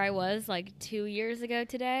about where I was like 2 years ago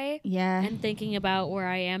today. Yeah. And thinking about where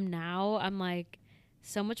I am now, I'm like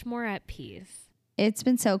so much more at peace. It's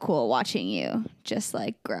been so cool watching you just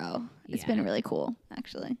like grow. It's been really cool,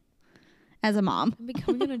 actually. As a mom. I'm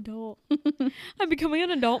becoming an adult. I'm becoming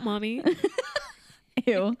an adult, mommy.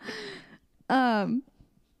 Ew. But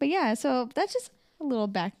yeah, so that's just a little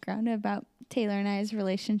background about Taylor and I's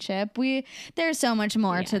relationship. There's so much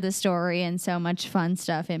more to the story and so much fun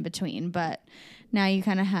stuff in between, but now you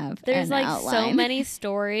kind of have there's an like outline. So many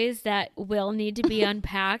stories that will need to be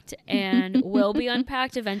unpacked and will be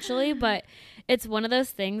unpacked eventually, but it's one of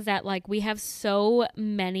those things that like we have so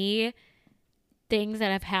many things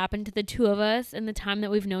that have happened to the two of us in the time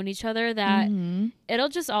that we've known each other that it'll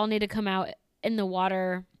just all need to come out in the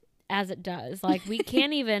water as it does. Like we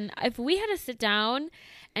can't even, if we had to sit down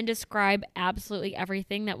and describe absolutely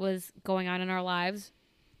everything that was going on in our lives,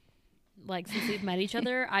 like since we've met each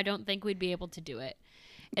other, I don't think we'd be able to do it.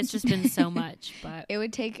 It's just been so much, but it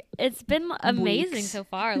would take it's been amazing weeks. so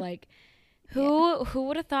far. Like who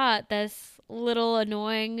would have thought this little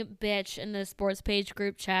annoying bitch in the sports page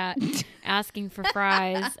group chat asking for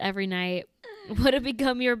fries every night would have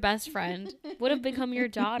become your best friend, would have become your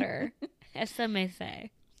daughter, as some may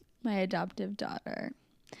say. My adoptive daughter.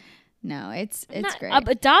 No, it's Not great.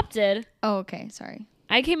 Adopted. Oh, okay. Sorry.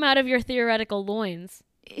 I came out of your theoretical loins.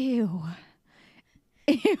 Ew.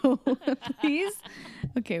 Ew. Please.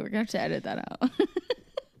 Okay, we're going to have to edit that out.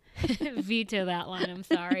 Veto that line. I'm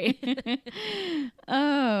sorry.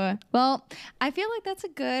 Oh, well, I feel like that's a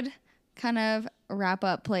good kind of wrap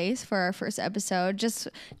up place for our first episode, just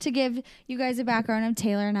to give you guys a background of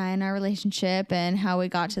Taylor and I and our relationship and how we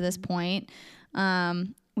got to this point.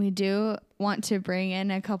 We do want to bring in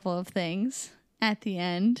a couple of things at the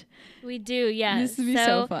end. We do, yes. This would be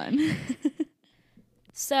so fun.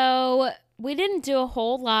 So we didn't do a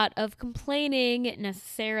whole lot of complaining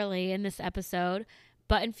necessarily in this episode,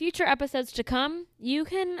 but in future episodes to come, you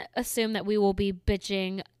can assume that we will be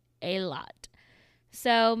bitching a lot.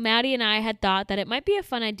 So Maddie and I had thought that it might be a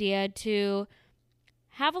fun idea to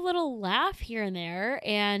have a little laugh here and there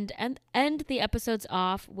and end the episodes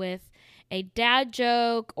off with a dad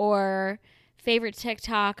joke or favorite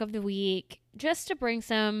TikTok of the week, just to bring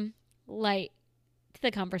some light to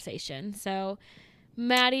the conversation. So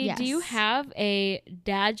Maddie, Yes. Do you have a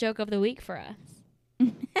dad joke of the week for us?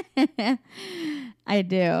 I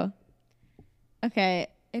do. Okay,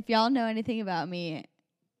 if y'all know anything about me,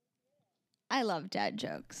 I love dad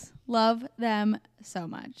jokes. Love them so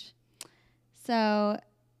much. So,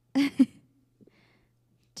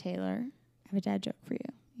 Taylor, I have a dad joke for you.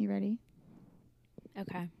 You ready?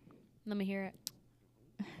 Okay. Let me hear it.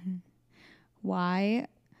 Why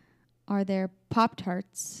are there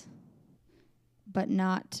Pop-Tarts but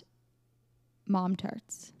not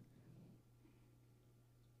Mom-Tarts?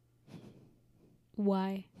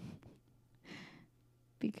 Why?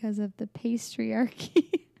 Because of the patriarchy.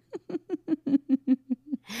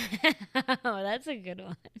 Oh, that's a good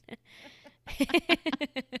one.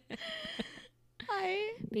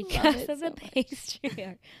 Because of the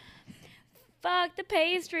patriarchy. Fuck the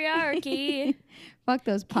patriarchy. Fuck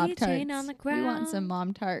those Pop-Tarts. Keychain on the We want ground. some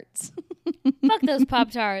Mom-Tarts. Fuck those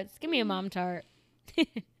Pop-Tarts. Give me a Mom-Tart.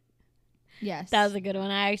 Yes. That was a good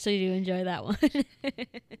one. I actually do enjoy that one.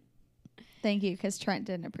 Thank you, because Trent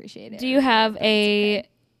didn't appreciate it. Do you have a okay.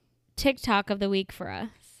 TikTok of the week for us?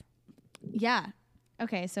 Yeah.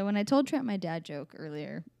 Okay, so when I told Trent my dad joke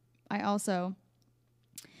earlier, I also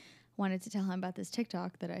wanted to tell him about this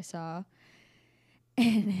TikTok that I saw.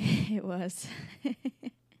 And it was...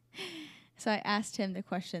 So I asked him the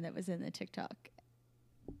question that was in the TikTok.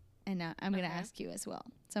 And now I'm going to ask you as well.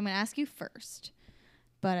 So I'm going to ask you first.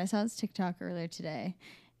 But I saw this TikTok earlier today,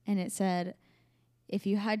 and it said, if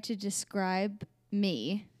you had to describe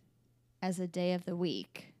me as a day of the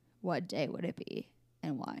week, what day would it be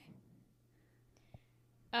and why?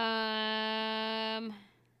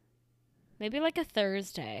 Maybe like a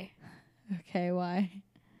Thursday. Okay, why?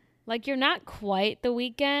 Like you're not quite the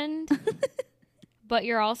weekend, but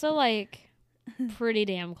you're also like pretty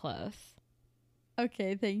damn close.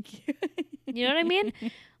 Okay, thank you. You know what I mean?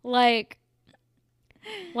 Like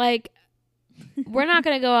we're not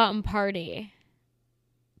going to go out and party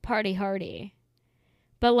hardy.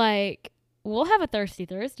 But like we'll have a thirsty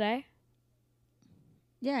Thursday.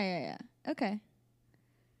 Yeah. Okay.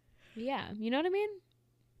 Yeah, you know what I mean?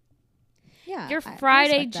 Yeah. You're I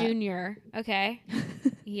Friday respect that. Junior, okay?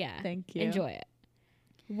 Yeah. Thank you. Enjoy it.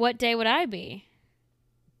 What day would I be?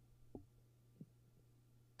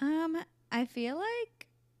 I feel like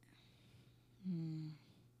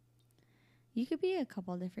you could be a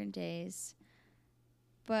couple different days,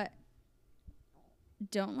 but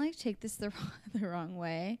don't like take this the wrong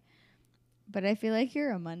way. But I feel like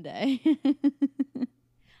you're a Monday.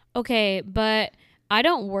 Okay, but I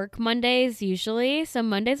don't work Mondays usually, so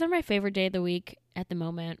Mondays are my favorite day of the week at the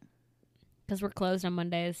moment because we're closed on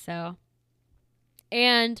Mondays. So,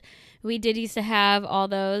 and we did used to have all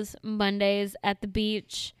those Mondays at the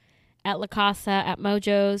beach at La Casa, at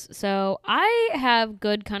Mojo's. So I have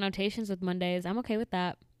good connotations with Mondays. I'm okay with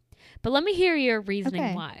that. But let me hear your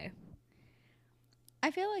reasoning why. I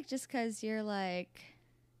feel like just because you're like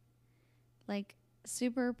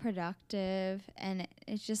super productive, and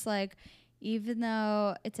it's just like, even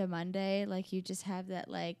though it's a Monday, like you just have that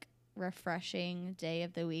like refreshing day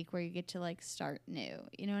of the week where you get to like start new.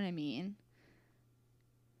 You know what I mean?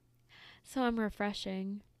 So I'm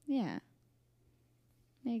refreshing. Yeah.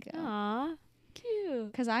 There you go. Aw,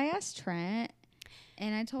 cute. Because I asked Trent,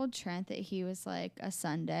 and I told Trent that he was like a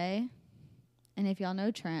Sunday. And if y'all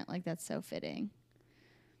know Trent, like that's so fitting.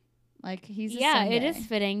 Like he's a Sunday. It is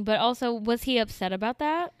fitting. But also, was he upset about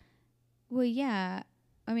that? Well, yeah.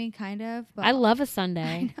 I mean, kind of. But I love a Sunday.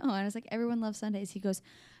 I know. And I was like, everyone loves Sundays. He goes,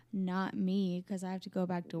 not me, because I have to go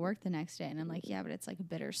back to work the next day. And I'm like, yeah, but it's like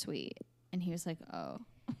bittersweet. And he was like, oh.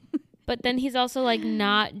 But then he's also like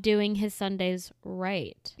not doing his Sundays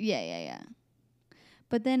right. Yeah.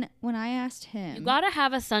 But then when I asked him, you gotta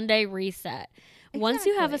have a Sunday reset. Exactly. Once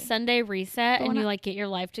you have a Sunday reset and you like get your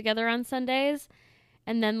life together on Sundays,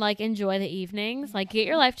 and then like enjoy the evenings, like get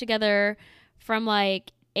your life together from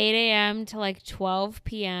like 8 a.m. to like 12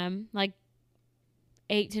 p.m., like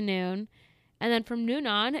 8 to noon, and then from noon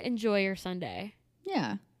on, enjoy your Sunday.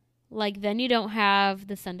 Yeah. Like, then you don't have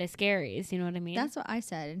the Sunday scaries. You know what I mean? That's what I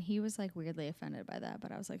said. And he was, like, weirdly offended by that.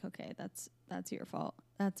 But I was like, okay, that's your fault.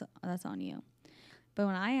 That's on you. But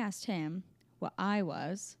when I asked him what I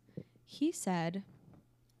was, he said,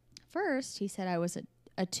 first, he said I was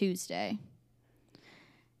a Tuesday.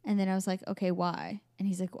 And then I was like, okay, why? And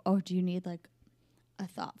he's like, oh, do you need, like, a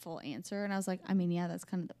thoughtful answer? And I was like, I mean, yeah, that's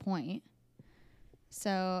kind of the point.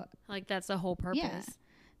 So. Like, that's the whole purpose. Yeah.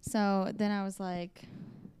 So then I was like.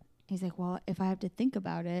 He's like, well, if I have to think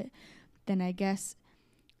about it, then I guess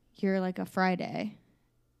you're like a Friday.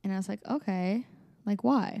 And I was like, okay, like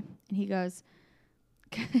why? And he goes,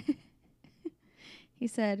 he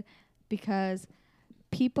said, because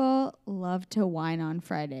people love to whine on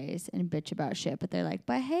Fridays and bitch about shit, but they're like,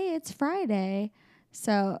 but hey, it's Friday.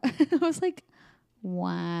 So I was like,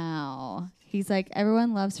 wow. He's like,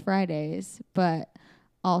 everyone loves Fridays, but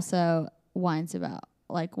also whines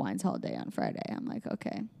all day on Friday. I'm like,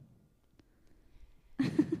 okay.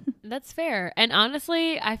 That's fair. And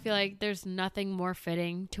honestly, I feel like there's nothing more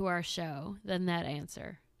fitting to our show than that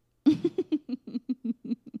answer.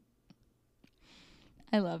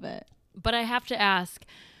 I love it. But I have to ask,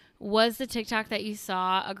 was the TikTok that you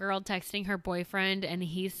saw a girl texting her boyfriend and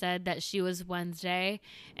he said that she was Wednesday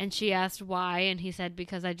and she asked why and he said,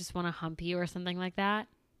 because I just want to hump you or something like that?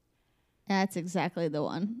 That's exactly the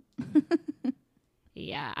one.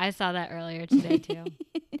 Yeah, I saw that earlier today too.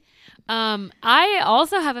 I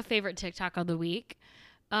also have a favorite TikTok of the week.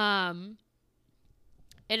 It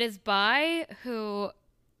is by who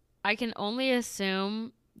I can only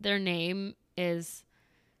assume their name is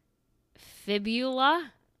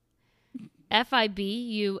Fibula.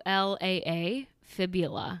 Fibulaa.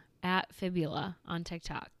 Fibula. At Fibula on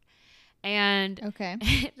TikTok. And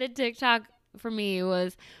okay. The TikTok for me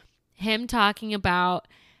was him talking about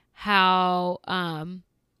how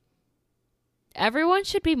everyone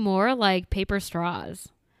should be more like paper straws.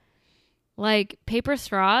 Like paper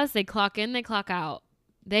straws, they clock in, they clock out.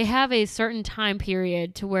 They have a certain time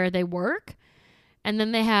period to where they work, and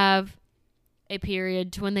then they have a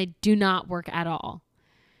period to when they do not work at all.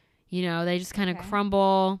 You know, they just kind of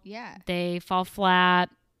crumble. Yeah. They fall flat.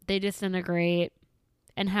 They disintegrate.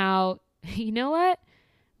 And how, you know what?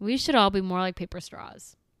 We should all be more like paper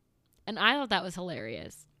straws. And I thought that was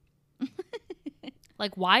hilarious.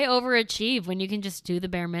 Like, why overachieve when you can just do the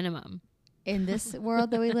bare minimum? In this world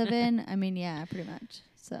that we live in, I mean, yeah, pretty much.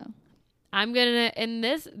 So I'm going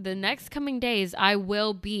to, the next coming days, I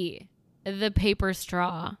will be the paper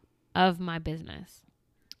straw of my business.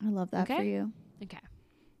 I love that for you. Okay.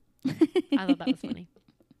 I thought that was funny.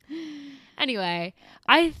 Anyway,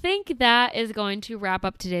 I think that is going to wrap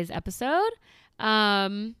up today's episode.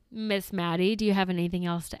 Miss Maddie, do you have anything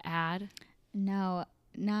else to add? No,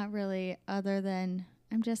 not really, other than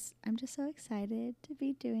I'm just so excited to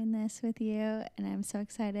be doing this with you, and I'm so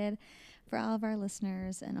excited for all of our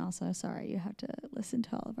listeners, and also sorry you have to listen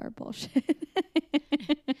to all of our bullshit.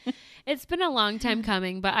 It's been a long time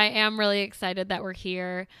coming, but I am really excited that we're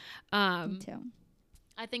here. Me too.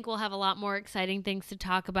 I think we'll have a lot more exciting things to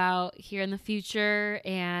talk about here in the future,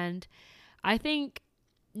 and I think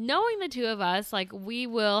knowing the two of us, like, we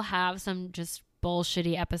will have some just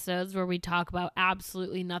bullshitty episodes where we talk about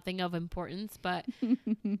absolutely nothing of importance, but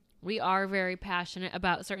we are very passionate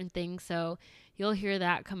about certain things, so you'll hear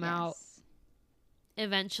that come out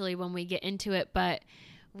eventually when we get into it. But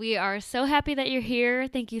We are so happy that you're here.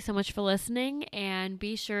 Thank you so much for listening, and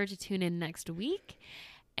be sure to tune in next week.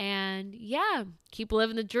 And yeah, keep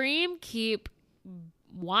living the dream, keep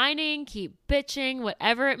whining, keep bitching,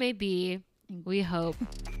 whatever it may be. We hope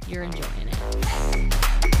you're enjoying it.